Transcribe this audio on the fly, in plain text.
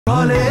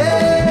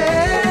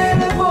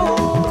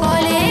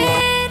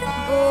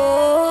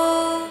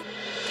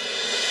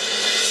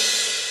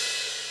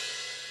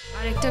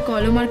আর একটা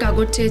কলম আর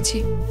কাগজ চেয়েছি।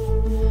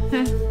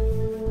 হ্যাঁ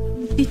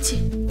দিচ্ছি।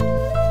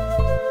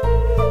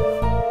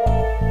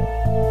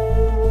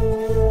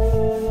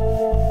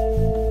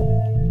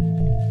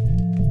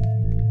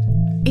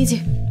 এই যে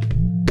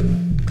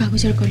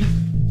কাগজ আর কলম।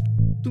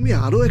 তুমি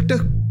আরো একটা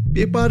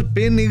পেপার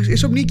পেন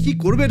এসব নিয়ে কি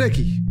করবে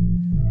নাকি?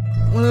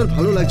 আমার আর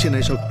ভালো লাগছে না,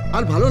 এসব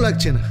আর ভালো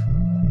লাগছে না।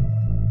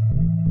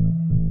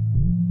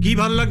 কি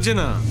ভাল লাগছে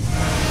না?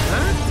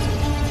 হ্যাঁ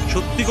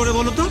সত্যি করে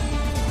বলো তো,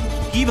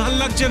 কি ভাল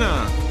লাগছে না?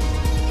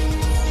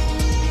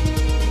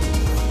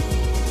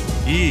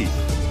 কি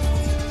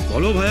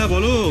বলো ভাইয়া,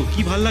 বলো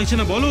কি ভাল লাগছে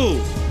না বলো।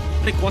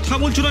 আরে কথা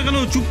বলছো না কেন,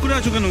 চুপ করে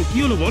আছো কেন, কি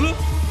হলো বলো?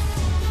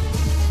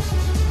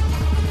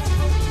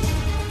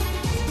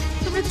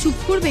 তোমরা চুপ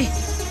করবে?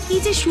 কি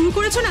যে শুরু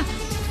করেছো না।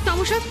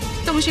 তামসা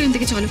তামসা এখান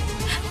থেকে চলো,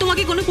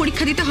 তোমাকে কোনো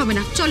পরীক্ষা দিতে হবে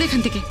না, চলো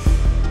এখান থেকে।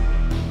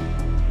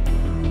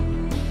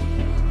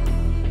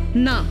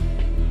 না,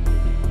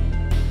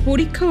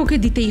 পরীক্ষা ওকে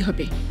দিতেই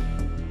হবে,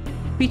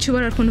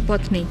 পিছুবার আর কোনো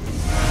পথ নেই।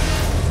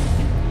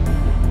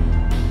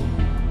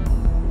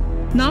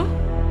 নাও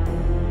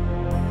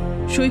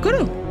সই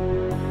করো।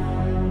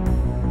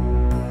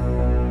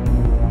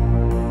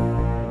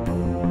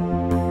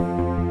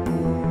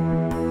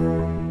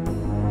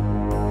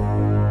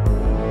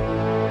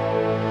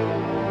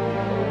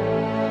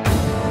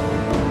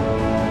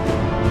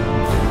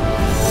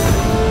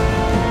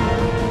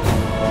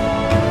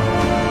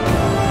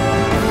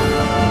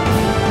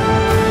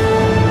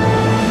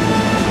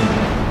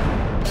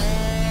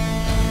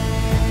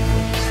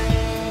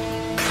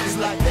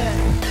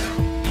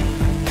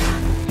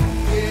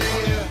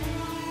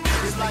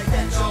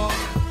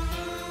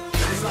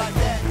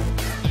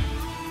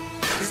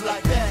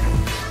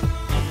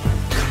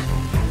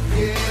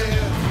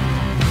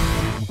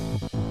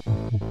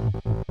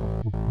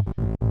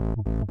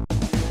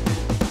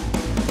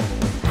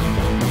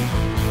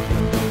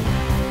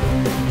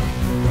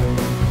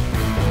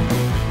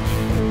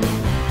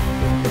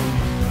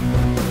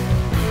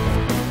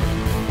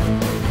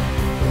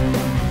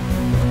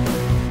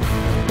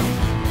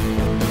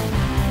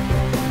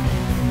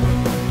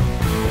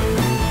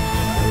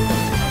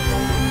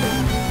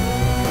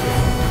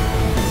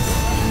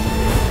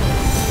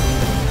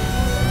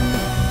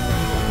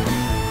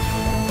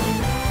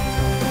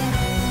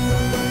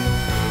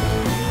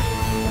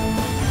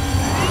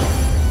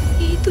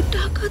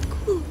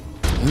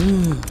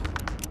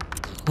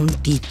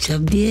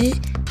 টিপচাপ দিয়ে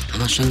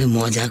আমার সঙ্গে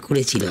মজা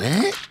করেছিল।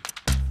 হ্যাঁ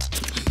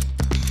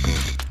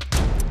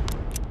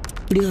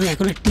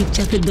এখন আর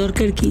টিপচাপের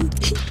দরকার কি,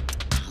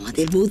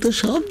 আমাদের বউ তো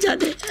সব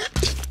জানে।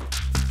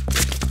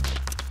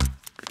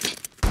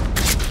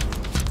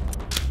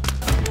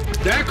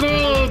 দেখো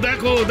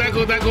দেখো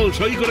দেখো দেখো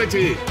সই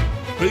করেছে,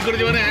 সই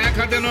করেছে মানে এক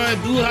হাতে নয়,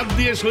 দু হাত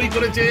দিয়ে সই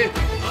করেছে।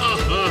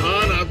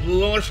 রাত বউ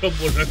আমার সব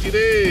বসাচ্ছি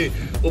রে,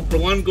 ও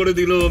প্রমাণ করে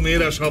দিল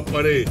মেয়েরা সব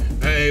পারে।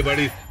 হ্যাঁ এ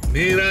বাড়ির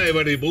মেয়েরা,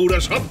 এবারে বউরা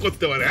সব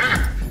করতে পারে। হ্যাঁ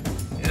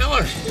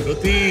আমার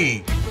সতী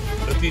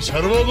সতী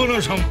সর্বগুণ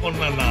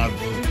সম্পন্ন না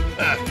বউ।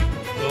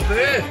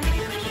 তবে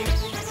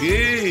কি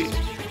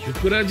চুপ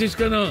করে আছিস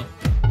কেন?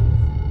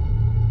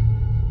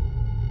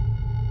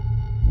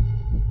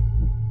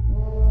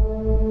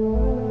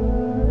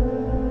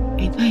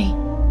 এই ভাই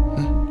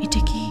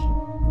এটা কি?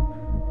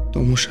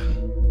 তমসা।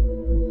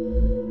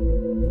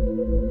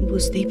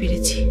 বুঝতেই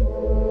পেরেছি,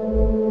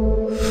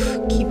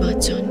 কি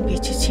বাঁচান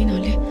বেঁচেছি,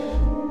 নাহলে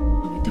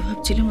আমি তো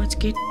ভাবছিলাম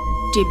আজকে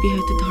টেপে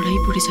হয়তো ধরাই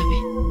পড়ে যাবে।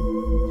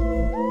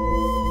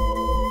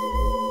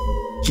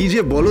 কি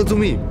যে বলো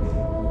তুমি,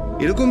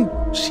 এরকম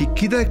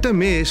শিক্ষিতা একটা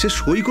মেয়ে সে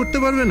সই করতে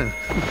পারবে না?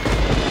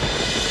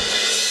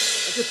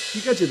 আচ্ছা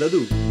ঠিক আছে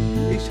দাদু,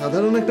 এই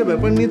সাধারণ একটা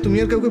ব্যাপার নিয়ে তুমি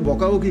আর কাউকে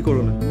বকাবকি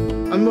করো না,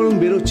 আমি বরং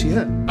বেরোচ্ছি।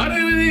 হ্যাঁ আরে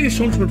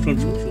শোন শোন শোন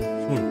শোন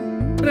শোন,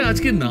 আরে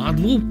আজকে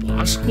নাতবু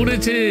পাস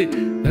করেছে।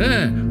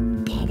 হ্যাঁ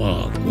বাবা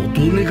কত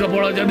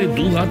লেখাপড়া জানে,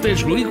 দু হাতে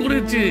সই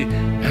করেছে।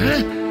 হ্যাঁ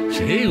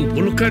সেই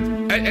উপলক্ষে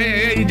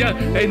এই যা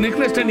এই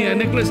নেকলেসটা নিয়ে,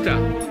 নেকলেসটা।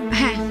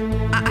 হ্যাঁ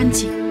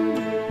আনছি।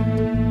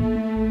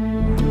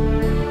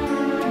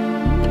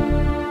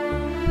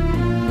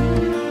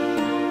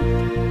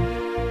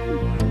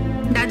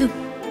 দাদু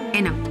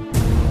এনাও।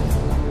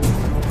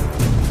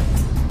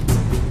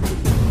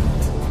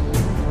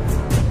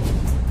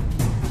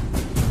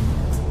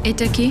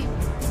 এটা কি?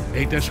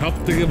 এইটা সব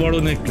থেকে বড়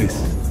নেকলেস।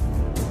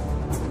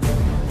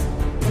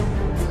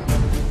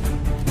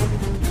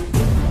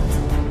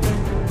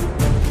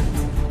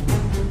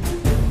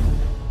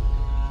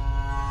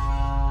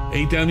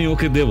 এইটা আমি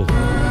ওকে দেব।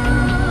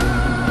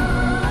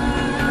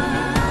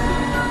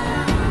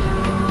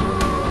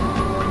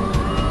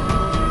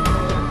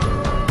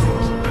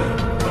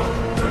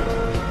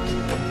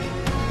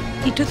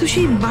 এটা তো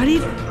সেই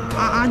বাড়ির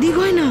আদি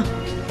গয়না,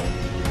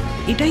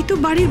 এটাই তো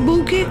বাড়ির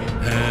বউকে।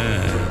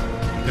 হ্যাঁ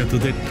এটা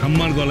তোদের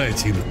ঠাম্মার গলায়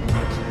ছিল।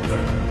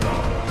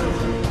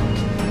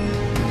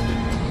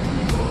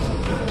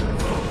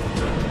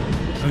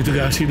 আমি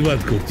তোকে আশীর্বাদ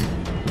করছি,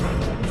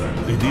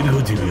 তুই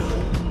দীর্ঘজীবী হ।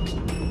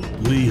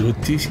 তুই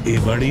হচ্ছিস এ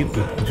বাড়ির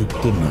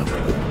উপযুক্ত না।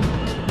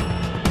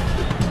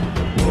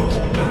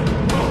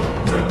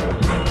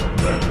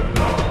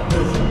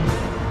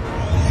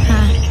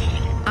 হ্যাঁ,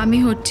 আমি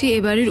হচ্ছি এ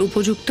বাড়ির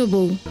উপযুক্ত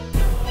বউ।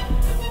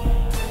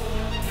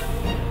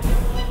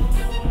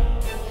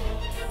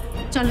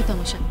 চলো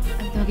তমসা,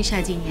 আমি তোমাকে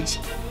সাজিয়ে নিয়ে আসি।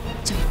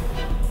 চলো।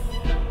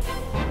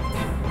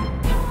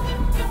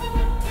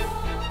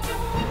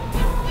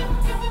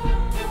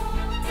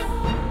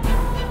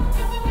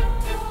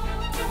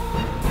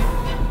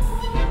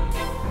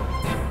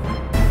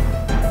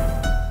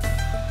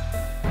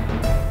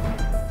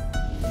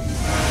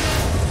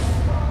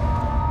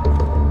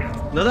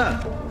 দাদা,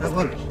 হ্যাঁ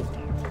বল।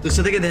 তোর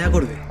সাথে দেখা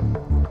করবে।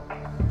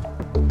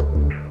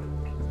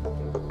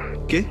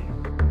 কে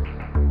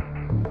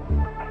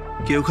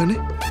কে ওখানে?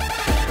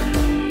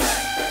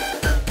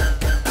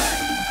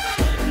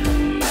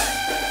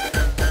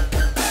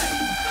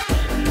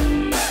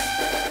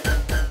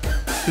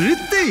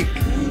 ঋত্বিক,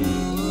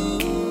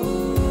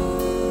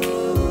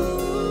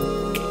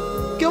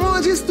 কেমন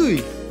আছিস তুই?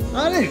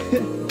 আরে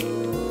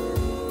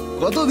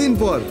কতদিন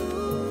পর।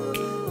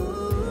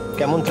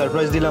 কেমন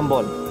সারপ্রাইজ দিলাম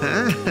বল।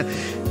 হ্যাঁ,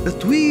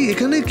 তুই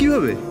এখানে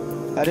কিভাবে?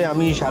 আরে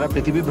আমি সারা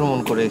পৃথিবী ভ্রমণ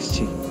করে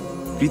এসেছি।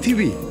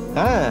 পৃথিবী?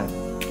 হ্যাঁ,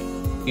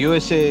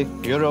 ইউএসএ,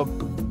 ইউরোপ,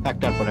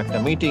 একটার পর একটা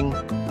মিটিং,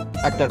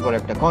 একটার পর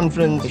একটা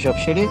কনফারেন্স, এসব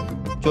সেরে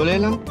চলে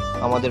এলাম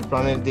আমাদের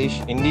প্রাণের দেশ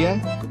ইন্ডিয়ায়।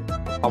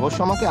 অবশ্য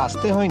আমাকে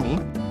আসতে হয়নি,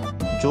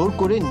 জোর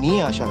করে নিয়ে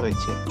আসা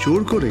হয়েছে।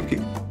 জোর করে?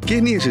 কে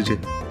নিয়ে এসেছে?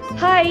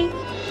 হাই।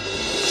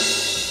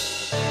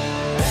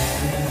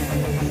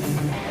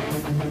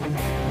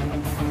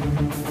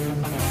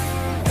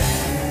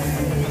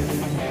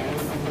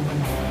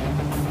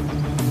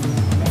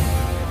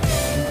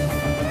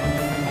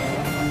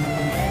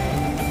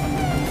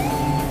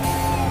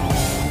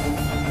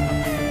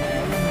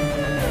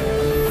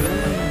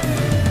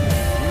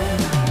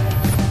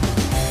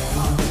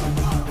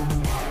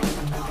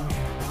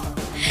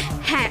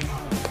 হ্যাঁ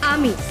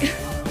আমি।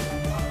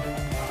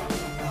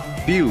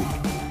 পিউ?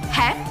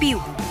 হ্যাঁ পিউ,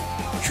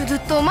 শুধু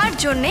তোমার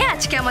জন্য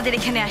আজকে আমাদের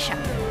এখানে আসা।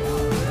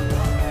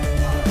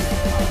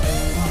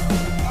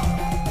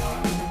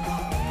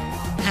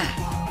 হ্যাঁ,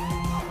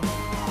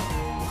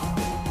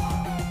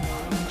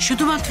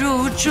 শুধুমাত্র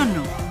ওর জন্য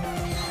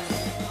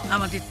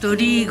আমাদের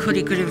তড়ি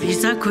ঘড়ি করে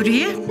ভিসা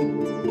করিয়ে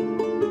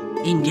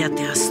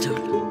ইন্ডিয়াতে আসতে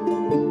হলো।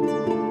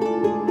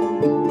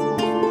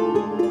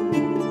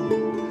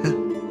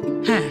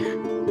 হ্যাঁ,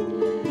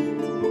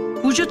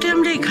 পুজোতে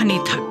আমরা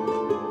এখানেই থাকব।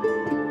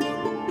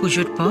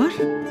 পুজোর পর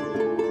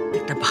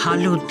একটা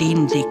ভালো দিন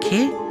দেখে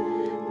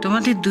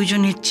তোমাদের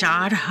দুজনের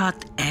 4 হাত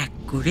এক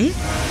করে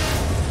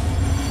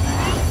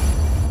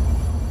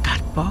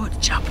তারপর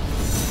যাব।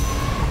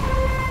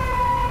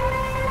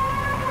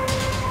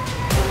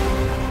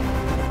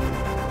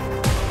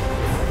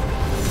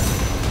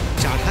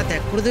 চার হাত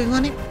এক করে দেবে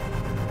মানে?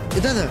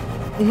 দাদা,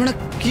 ওনারা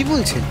কি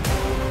বলছেন?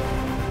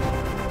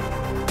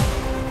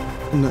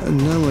 না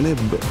না, মানে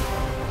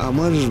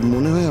আমার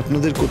মনে হয়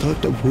আপনাদের কোথাও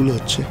একটা ভুল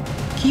হচ্ছে।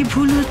 কি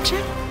ভুল হচ্ছে?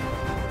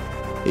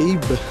 এই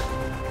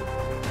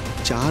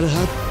 4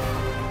 হাত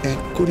এক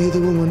করিয়ে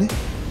দেবো মানে?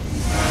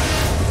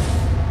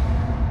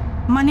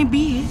 মানে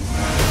বিয়ে?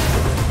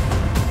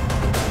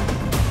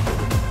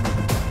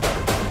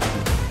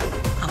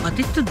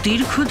 আমাদের তো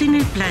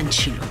দীর্ঘদিনের প্ল্যান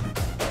ছিল,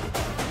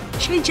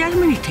 সেই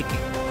জার্মানি থেকে।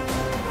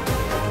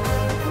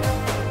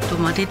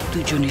 তোমাদের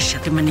দুজনের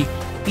সাথে মানে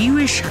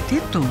পিউয়ের সাথে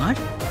তোমার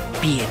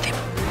বিয়ে দেব।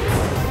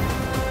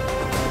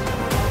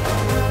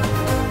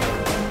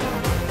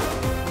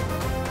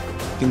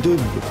 কিন্তু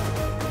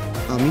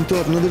আমি তো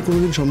আপনাদের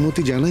কোনোদিন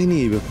সম্মতি জানাইনি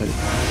এই ব্যাপারে।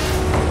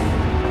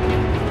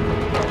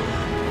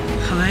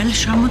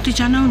 সম্মতি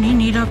জানাওনি,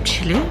 নীরব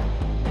ছিলে।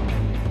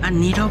 আর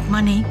নীরব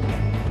মানে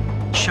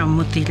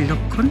সম্মতির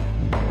লক্ষণ।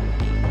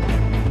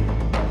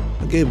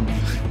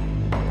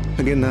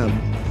 আগে না,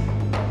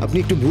 আপনি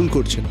একটু ভুল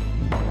করছেন।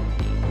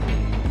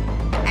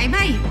 এই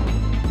ভাই,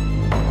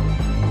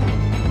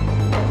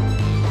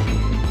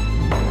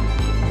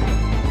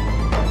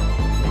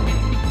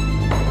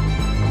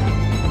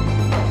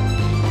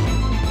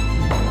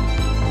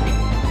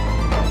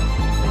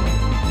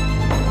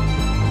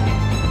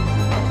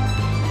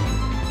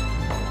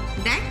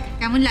 দেখ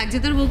কেমন লাগছে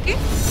তোর বউকে।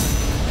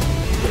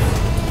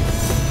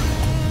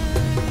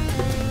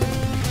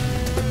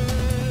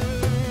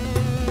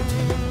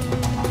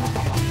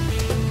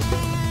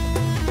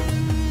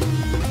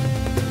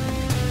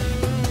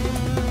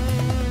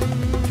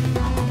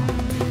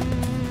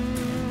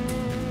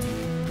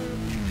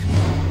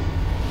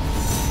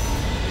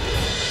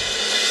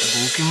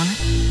 বউকে মানে?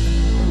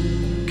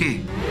 কে?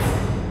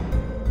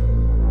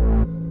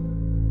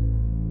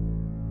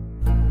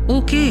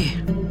 ওকে,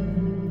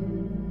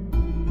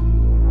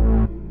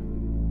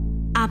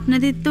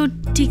 আপনাদের তো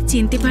ঠিক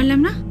চিনতে পারলাম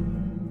না।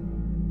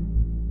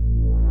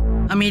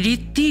 আমি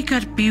ঋত্বিক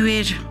আর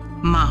পিউয়ের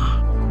মা।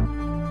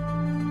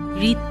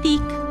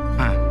 ঋত্বিক?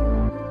 হ্যাঁ,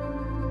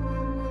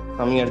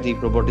 আমি আর দীপ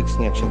রোবোটিক্স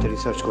নিয়ে একসাথে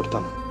রিসার্চ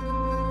করতাম।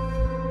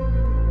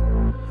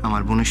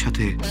 আমার বোনের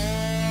সাথে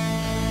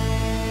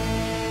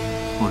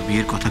ওর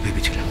বিয়ের কথা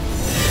ভেবেছিলাম।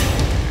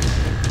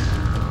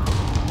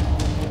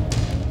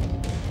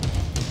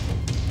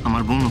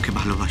 আমাকে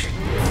ভালোবাসে।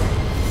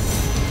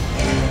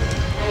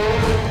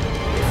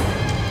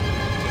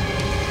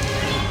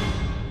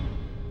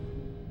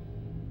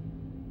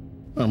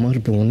 আমার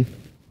বোন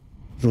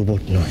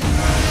রোবট নয়।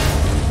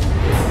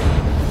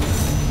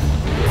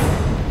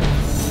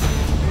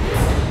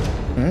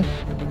 হ্যাঁ,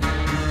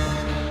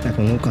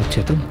 এখনো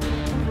কাঁদছে তো?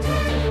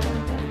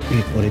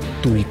 এরপরে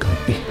তুই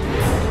কাঁদবি,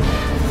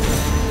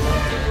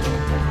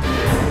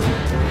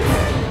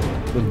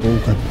 তোর বউ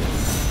কাঁদবে।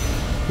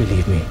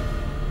 বিলিভ মি,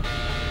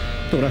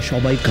 তোরা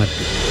সবাই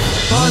কাঁদবে।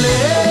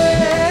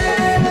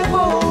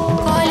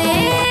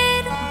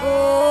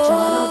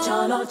 চলো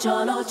চলো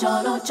চলো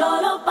চলো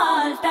চলো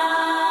পাল্টা।